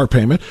month's car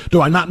payment?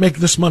 Do I not make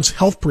this month's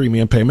health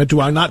premium payment? Do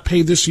I not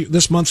pay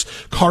this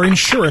month's car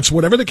insurance?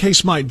 Whatever the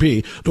case might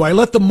be. Do I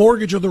let the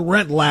mortgage or the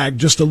rent lag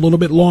just a little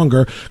bit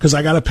longer because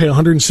I got to pay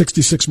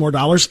 $166 more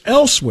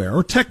elsewhere,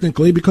 or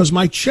technically because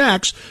my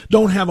checks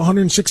don't have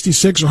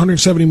 $166 or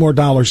 $170 more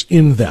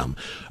in them.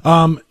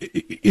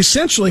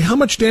 Essentially, how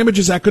much damage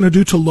is that going to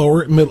do to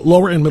lower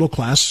and middle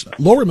class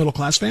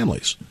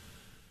families?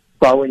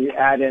 Well, when you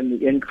add in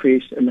the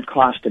increase in the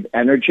cost of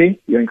energy,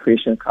 you're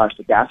increasing the cost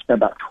of gas by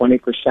about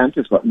 20%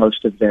 is what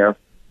most of their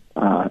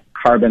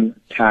carbon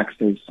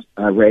taxes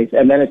raise,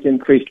 and then it's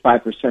increased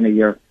 5% a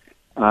year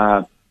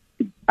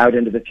out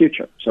into the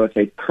future. So it's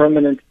a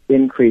permanent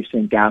increase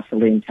in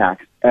gasoline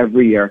tax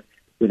every year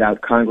without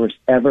Congress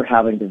ever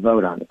having to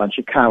vote on it. A bunch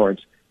of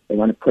cowards. They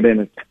want to put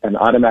in an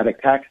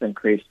automatic tax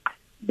increase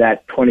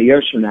that 20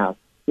 years from now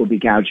will be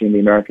gouging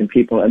the American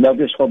people. And they'll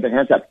just hold their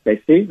hands up.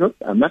 They see,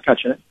 I'm not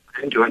touching it.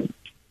 I didn't do it.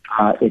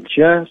 It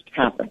just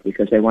happened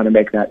because they want to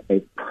make that a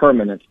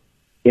permanent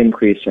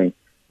increasing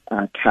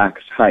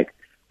tax hike.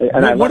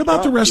 And what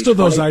about the rest of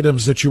those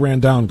items that you ran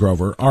down,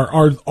 Grover?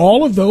 Are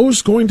all of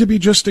those going to be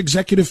just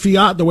executive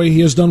fiat the way he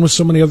has done with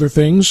so many other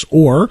things?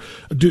 Or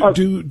does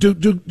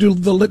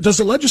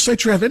the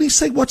legislature have any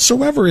say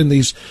whatsoever in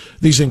these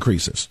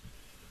increases?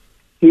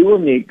 He will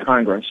need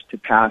Congress to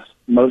pass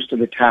most of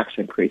the tax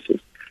increases.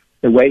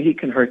 The way he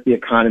can hurt the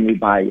economy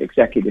by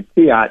executive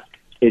fiat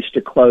is to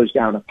close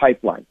down a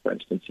pipeline, for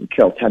instance, and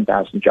kill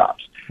 10,000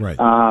 jobs. Right.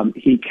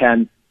 He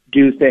can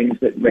do things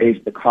that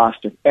raise the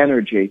cost of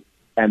energy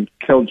and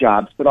kill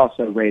jobs, but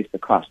also raise the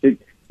cost.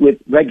 With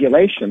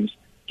regulations,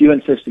 you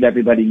insist that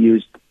everybody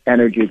use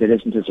energy that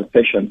isn't as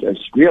efficient as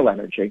real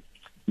energy,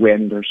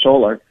 wind or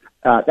solar.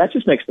 That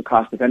just makes the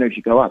cost of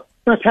energy go up.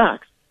 It's not a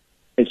tax.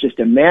 It's just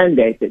a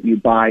mandate that you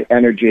buy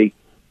energy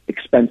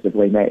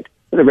expensively made.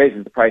 But it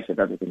raises the price of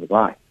everything you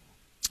buy.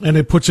 And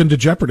it puts into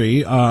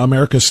jeopardy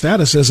America's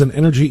status as an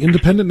energy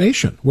independent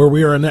nation, where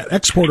we are a net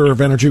exporter of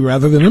energy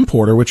rather than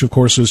importer, which, of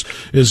course,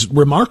 is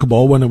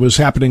remarkable when it was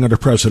happening under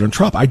President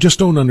Trump. I just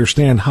don't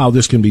understand how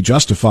this can be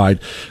justified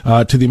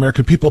to the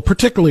American people,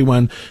 particularly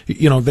when,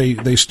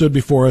 they stood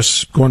before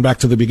us, going back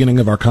to the beginning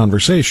of our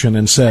conversation,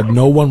 and said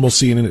no one will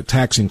see a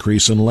tax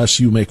increase unless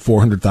you make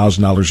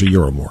 $400,000 a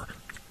year or more.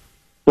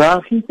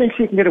 Well, he thinks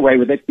he can get away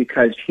with it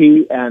because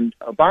he and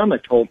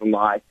Obama told a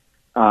lie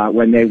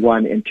when they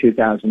won in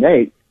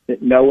 2008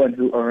 that no one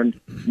who earned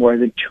more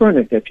than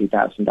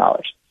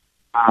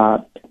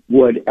 $250,000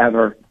 would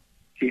ever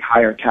see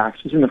higher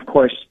taxes. And, of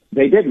course,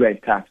 they did raise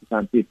taxes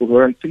on people who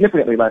earned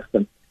significantly less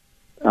than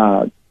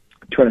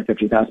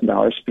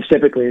 $250,000.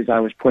 Specifically, as I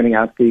was pointing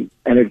out, the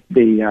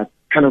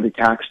penalty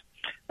tax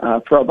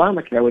for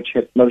Obamacare, which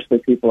hit mostly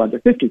people under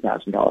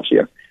 $50,000 a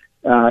year.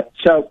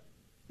 So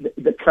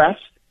the press,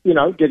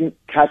 didn't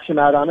catch him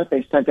out on it.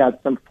 They sent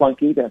out some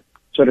flunky to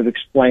sort of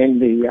explain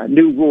the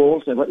new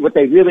rules and what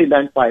they really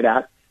meant by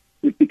that.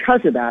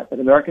 Because of that, at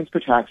Americans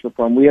for Tax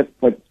Reform, we have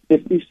put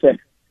 56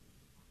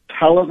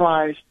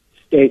 televised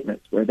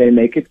statements where they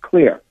make it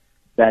clear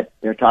that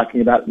they're talking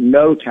about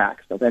no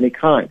tax of any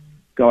kind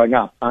going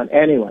up on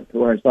anyone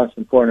who earns less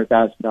than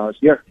 $400,000 a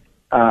year,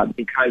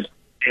 because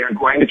they are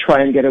going to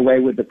try and get away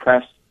with the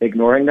press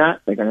ignoring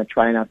that. They're going to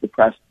try and have the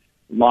press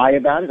lie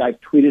about it. I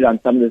tweeted on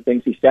some of the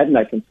things he said, and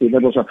I can see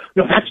liberals are,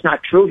 no, that's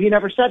not true. He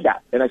never said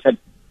that. And I said,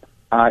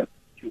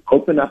 you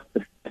open up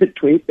the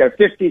tweet, there are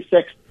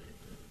 56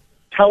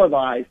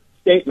 televised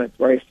statements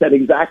where he said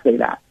exactly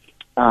that.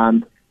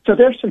 So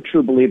there's some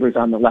true believers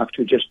on the left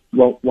who just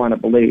won't want to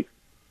believe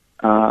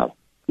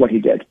what he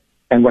did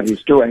and what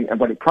he's doing and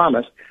what he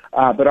promised.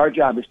 But our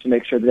job is to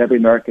make sure that every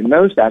American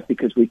knows that,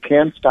 because we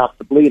can stop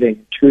the bleeding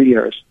in 2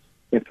 years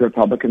if the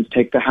Republicans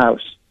take the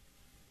House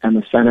and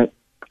the Senate.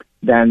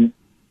 Then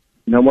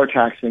no more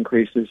tax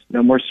increases,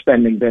 no more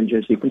spending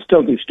binges. You can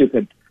still do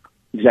stupid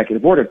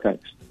executive order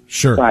things.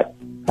 Sure. But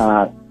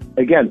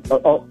again,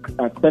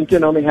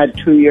 Clinton only had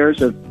 2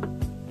 years of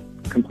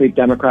complete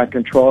Democrat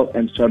control,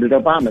 and so did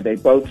Obama. They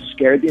both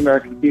scared the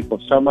American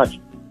people so much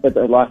that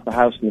they lost the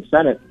House and the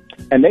Senate.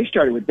 And they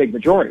started with big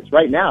majorities.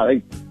 Right now,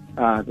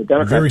 the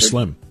Democrats very are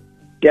slim,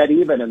 dead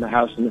even in the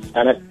House and the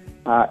Senate.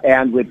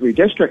 And with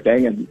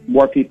redistricting and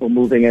more people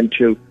moving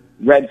into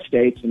red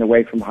states and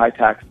away from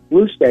high-tax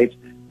blue states,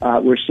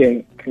 we're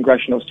seeing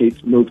congressional seats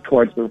move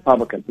towards the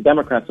Republicans. The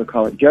Democrats will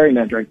call it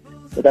gerrymandering,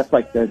 but that's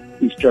like the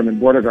East German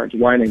border guards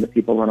whining that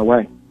people run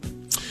away.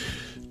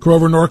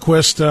 Grover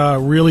Norquist,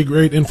 really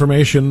great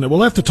information.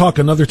 We'll have to talk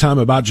another time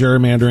about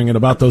gerrymandering and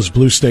about those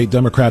blue state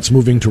Democrats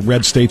moving to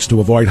red states to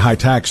avoid high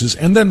taxes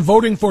and then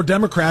voting for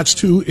Democrats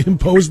to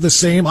impose the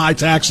same high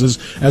taxes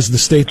as the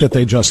state that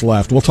they just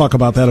left. We'll talk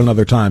about that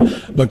another time.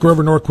 But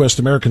Grover Norquist,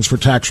 Americans for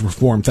Tax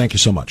Reform, thank you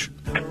so much.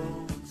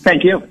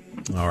 Thank you.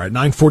 All right,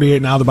 9:48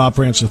 now, the Bob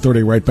Frantz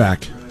Authority, right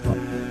back.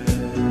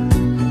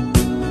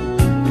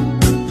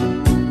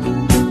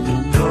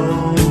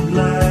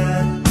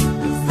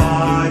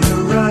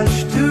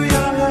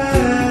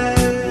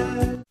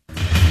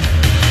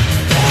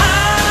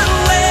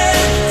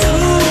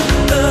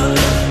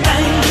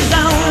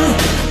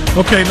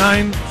 Okay,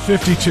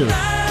 9:52.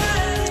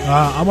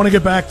 I want to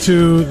get back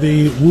to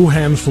the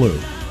Wuhan flu,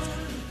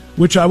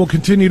 which I will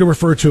continue to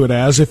refer to it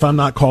as if I'm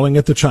not calling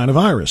it the China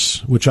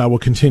virus, which I will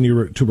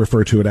continue to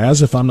refer to it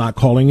as if I'm not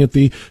calling it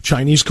the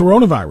Chinese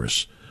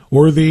coronavirus,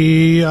 or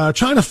the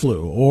China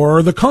flu,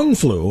 or the Kung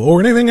flu,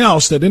 or anything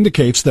else that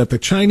indicates that the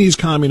Chinese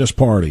Communist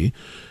Party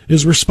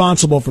is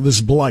responsible for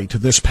this blight,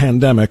 this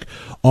pandemic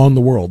on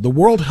the world. The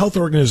World Health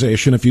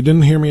Organization, if you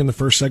didn't hear me in the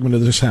first segment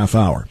of this half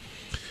hour,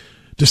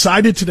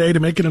 decided today to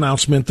make an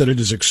announcement that it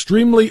is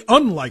extremely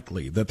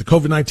unlikely that the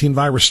COVID-19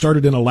 virus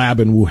started in a lab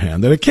in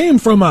Wuhan, that it came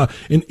from an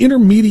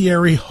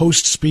intermediary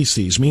host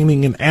species,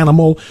 meaning an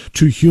animal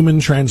to human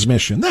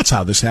transmission. That's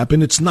how this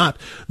happened. It's not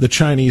the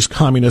Chinese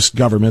Communist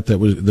government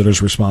that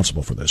is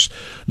responsible for this.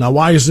 Now,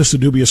 why is this a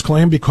dubious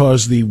claim?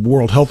 Because the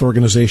World Health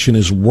Organization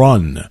is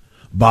run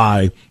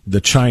by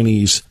the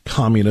Chinese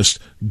Communist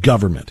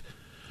government.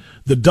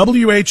 The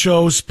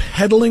WHO's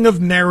peddling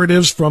of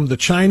narratives from the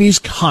Chinese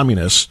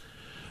communists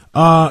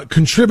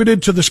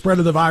contributed to the spread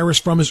of the virus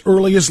from as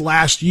early as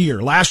last year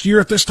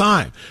at this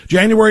time,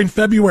 January and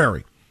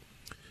February,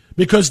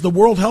 because the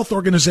World Health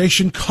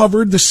Organization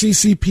covered the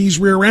CCP's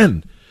rear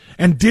end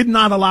and did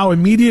not allow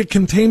immediate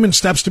containment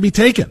steps to be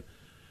taken.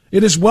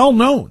 It is well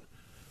known.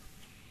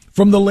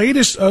 From the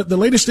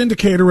latest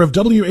indicator of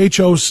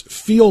WHO's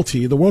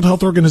fealty, the World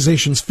Health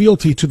Organization's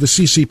fealty to the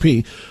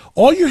CCP,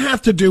 all you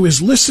have to do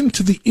is listen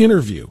to the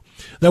interview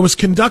that was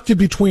conducted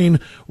between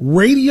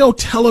radio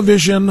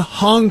television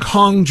Hong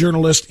Kong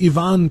journalist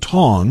Yvonne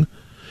Tong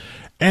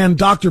and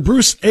Dr.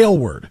 Bruce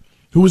Aylward,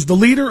 who was the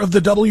leader of the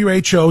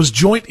WHO's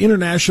joint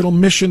international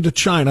mission to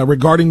China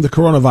regarding the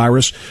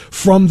coronavirus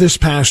from this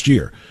past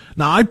year.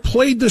 Now, I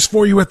played this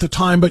for you at the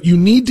time, but you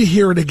need to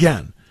hear it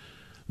again.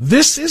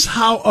 This is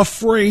how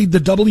afraid the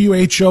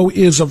WHO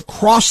is of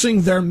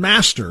crossing their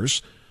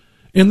masters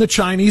in the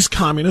Chinese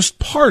Communist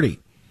Party.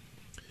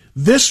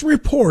 This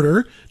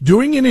reporter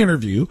doing an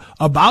interview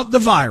about the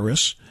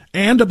virus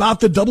and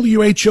about the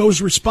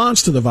WHO's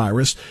response to the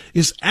virus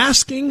is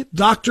asking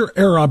Dr.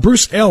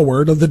 Bruce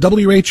Aylward of the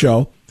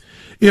WHO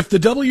if the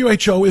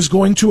WHO is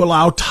going to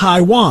allow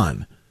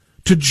Taiwan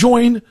to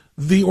join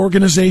the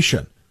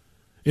organization.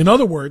 In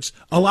other words,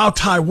 allow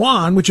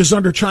Taiwan, which is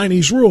under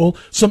Chinese rule,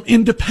 some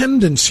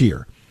independence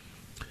here.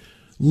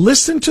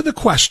 Listen to the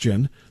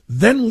question,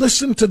 then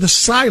listen to the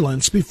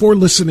silence before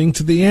listening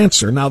to the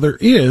answer. Now, there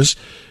is,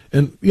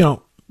 and,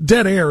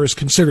 dead air is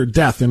considered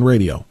death in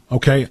radio,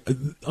 okay?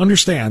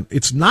 Understand,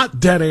 it's not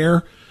dead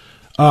air.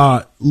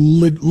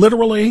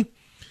 Literally,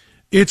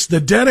 it's the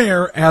dead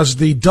air as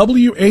the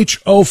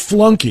WHO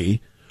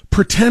flunky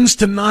pretends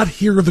to not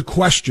hear the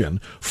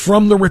question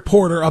from the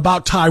reporter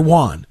about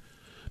Taiwan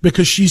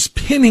because she's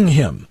pinning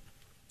him.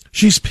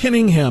 She's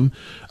pinning him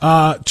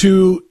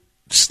to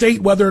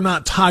state whether or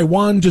not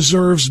Taiwan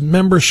deserves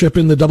membership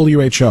in the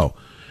WHO,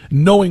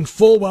 knowing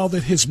full well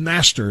that his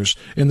masters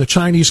in the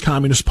Chinese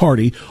Communist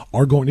Party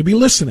are going to be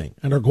listening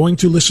and are going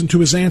to listen to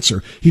his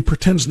answer. He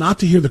pretends not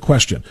to hear the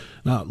question.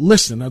 Now,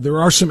 listen,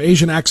 there are some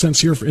Asian accents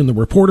here in the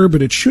reporter,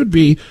 but it should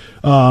be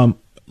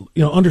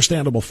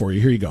understandable for you.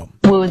 Here you go.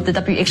 Would the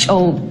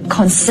WHO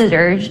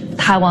consider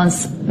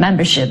Taiwan's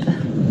membership?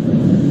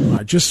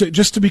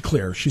 Just to be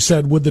clear, she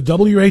said, would the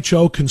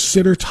WHO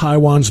consider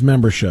Taiwan's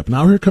membership?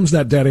 Now here comes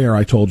that dead air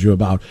I told you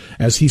about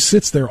as he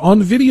sits there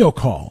on video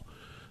call,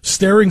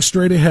 staring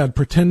straight ahead,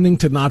 pretending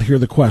to not hear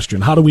the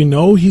question. How do we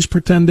know he's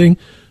pretending?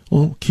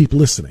 Well, keep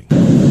listening.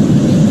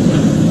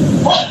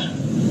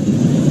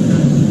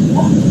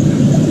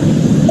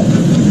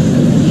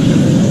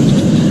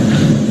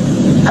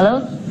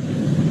 Hello?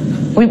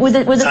 I'm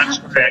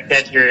sorry, I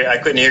can't hear you. I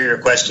couldn't hear your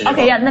question.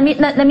 Okay, yeah. Let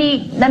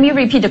me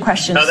repeat the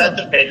question. No, that's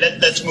okay.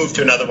 Let's move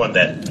to another one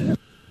then.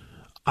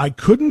 I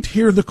couldn't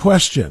hear the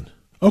question.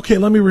 Okay,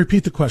 let me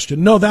repeat the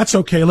question. No, that's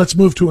okay. Let's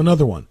move to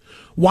another one.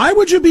 Why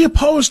would you be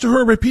opposed to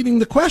her repeating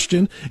the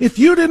question if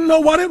you didn't know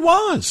what it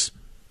was?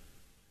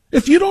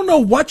 If you don't know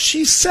what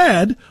she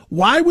said,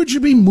 why would you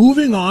be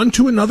moving on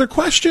to another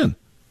question?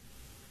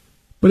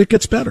 But it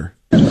gets better.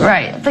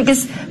 Right,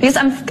 because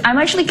I'm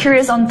actually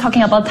curious on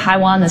talking about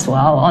Taiwan as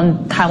well,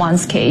 on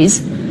Taiwan's case.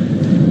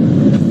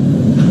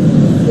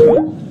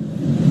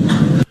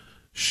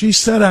 She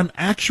said, I'm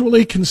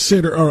actually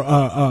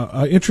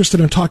interested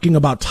in talking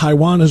about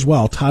Taiwan as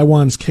well,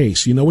 Taiwan's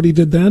case. You know what he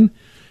did then?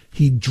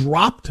 He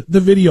dropped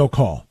the video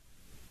call.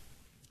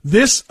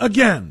 This,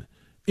 again,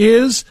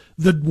 is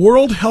the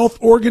World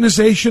Health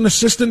Organization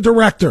Assistant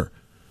Director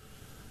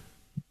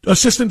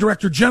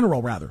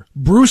General,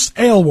 Bruce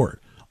Aylward,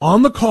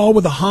 on the call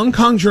with a Hong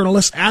Kong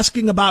journalist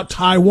asking about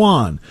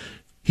Taiwan.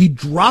 He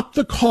dropped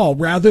the call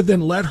rather than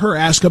let her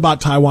ask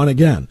about Taiwan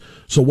again.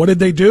 So what did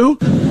they do?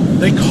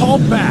 They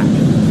called back.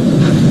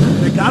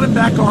 They got him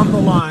back on the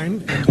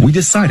line. We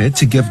decided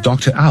to give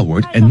Dr.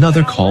 Aylward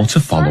another call to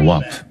follow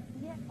up.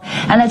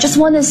 And I just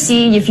want to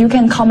see if you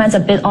can comment a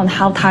bit on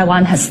how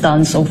Taiwan has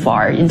done so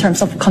far in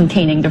terms of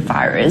containing the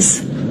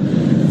virus.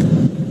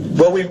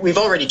 Well, we've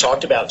already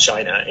talked about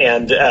China,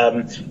 and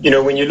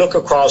when you look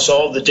across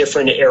all the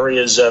different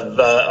areas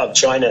of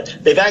China,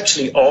 they've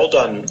actually all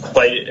done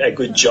quite a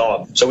good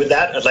job. So with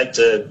that, I'd like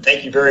to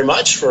thank you very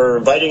much for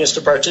inviting us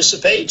to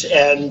participate,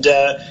 and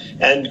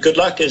good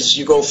luck as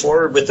you go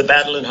forward with the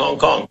battle in Hong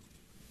Kong.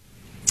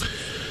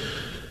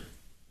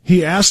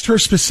 He asked her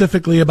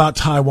specifically about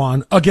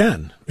Taiwan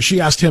again. She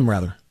asked him,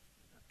 rather.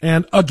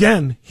 And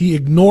again, he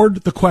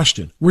ignored the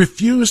question,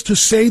 refused to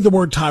say the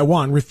word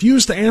Taiwan,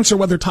 refused to answer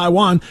whether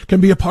Taiwan can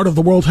be a part of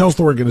the World Health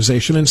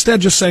Organization,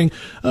 instead just saying,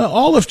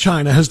 all of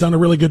China has done a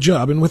really good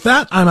job. And with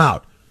that, I'm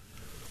out.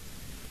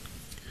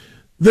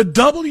 The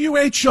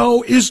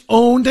WHO is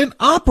owned and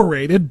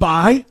operated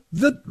by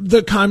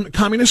the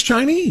Communist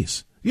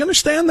Chinese. You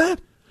understand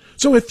that?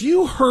 So if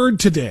you heard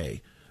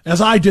today,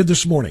 as I did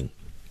this morning,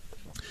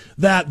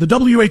 that the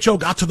WHO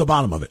got to the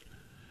bottom of it,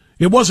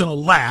 it wasn't a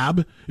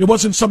lab. It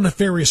wasn't some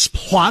nefarious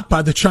plot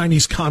by the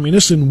Chinese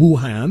communists in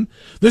Wuhan.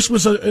 This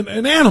was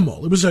an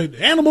animal. It was an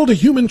animal to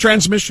human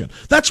transmission.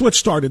 That's what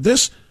started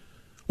this.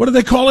 What do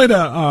they call it?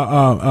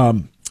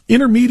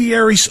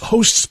 Intermediary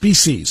host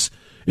species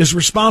is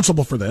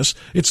responsible for this.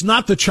 It's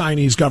not the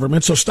Chinese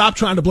government, so stop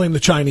trying to blame the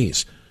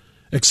Chinese.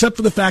 Except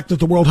for the fact that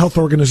the World Health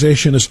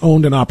Organization is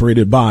owned and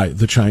operated by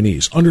the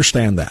Chinese.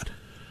 Understand that.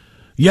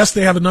 Yes,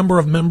 they have a number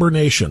of member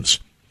nations,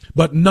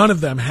 but none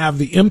of them have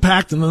the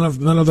impact, and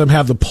none of them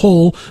have the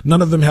pull,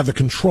 none of them have the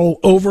control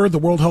over the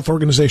World Health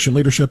Organization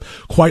leadership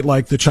quite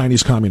like the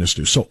Chinese communists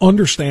do. So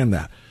understand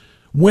that.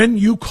 When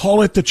you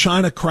call it the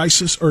China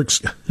crisis,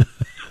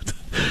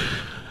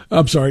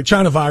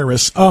 China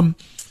virus,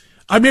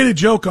 I made a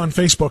joke on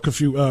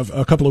Facebook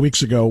a couple of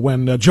weeks ago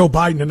when Joe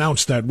Biden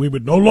announced that we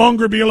would no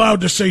longer be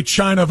allowed to say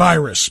China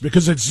virus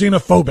because it's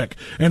xenophobic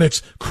and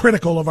it's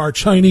critical of our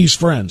Chinese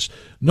friends.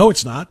 No,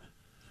 it's not.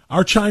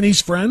 Our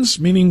Chinese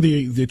friends, meaning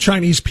the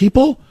Chinese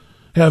people,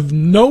 have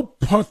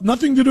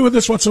nothing to do with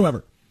this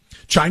whatsoever.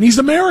 Chinese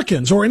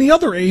Americans or any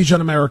other Asian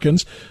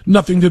Americans,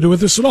 nothing to do with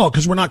this at all,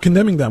 because we're not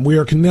condemning them. We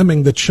are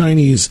condemning the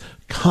Chinese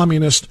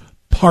Communist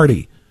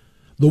Party.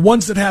 The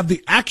ones that have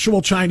the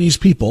actual Chinese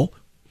people,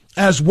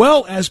 as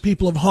well as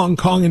people of Hong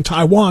Kong and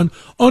Taiwan,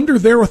 under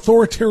their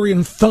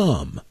authoritarian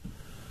thumb.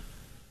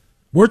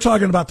 We're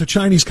talking about the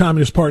Chinese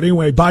Communist Party.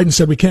 Anyway, Biden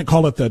said we can't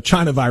call it the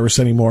China virus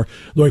anymore,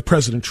 the way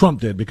President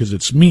Trump did, because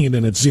it's mean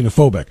and it's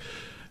xenophobic.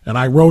 And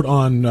I wrote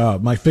on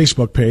my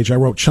Facebook page, I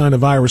wrote China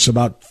virus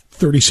about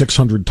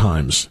 3,600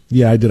 times.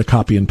 Yeah, I did a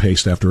copy and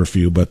paste after a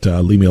few, but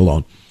leave me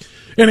alone.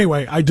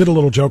 Anyway, I did a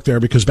little joke there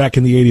because back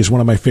in the 80s,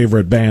 one of my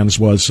favorite bands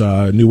was,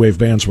 new wave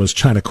bands was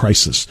China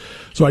Crisis.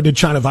 So I did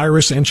China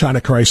virus and China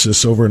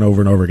Crisis over and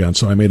over and over again,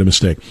 so I made a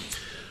mistake.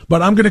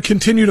 But I'm going to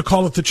continue to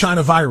call it the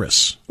China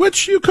virus,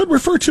 which you could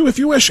refer to, if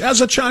you wish, as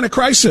a China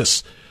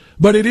crisis.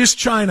 But it is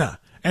China,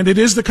 and it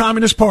is the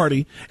Communist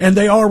Party, and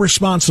they are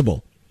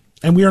responsible.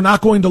 And we are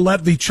not going to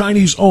let the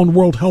Chinese-owned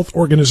World Health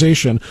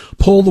Organization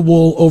pull the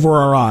wool over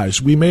our eyes.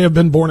 We may have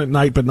been born at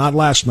night, but not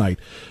last night.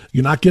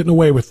 You're not getting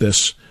away with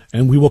this,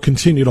 and we will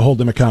continue to hold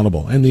them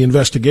accountable. And the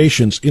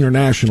investigations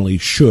internationally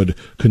should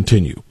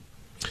continue.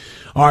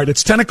 All right,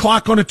 it's 10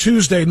 o'clock on a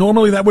Tuesday.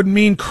 Normally that would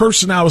mean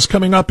Kirsanow is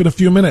coming up in a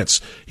few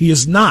minutes. He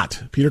is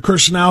not. Peter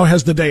Kirsanow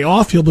has the day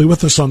off. He'll be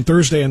with us on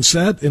Thursday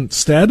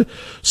instead.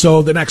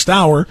 So the next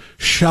hour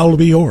shall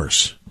be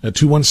yours at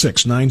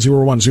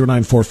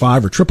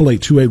 216-901-0945 or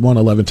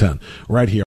 888-281-1110 right here.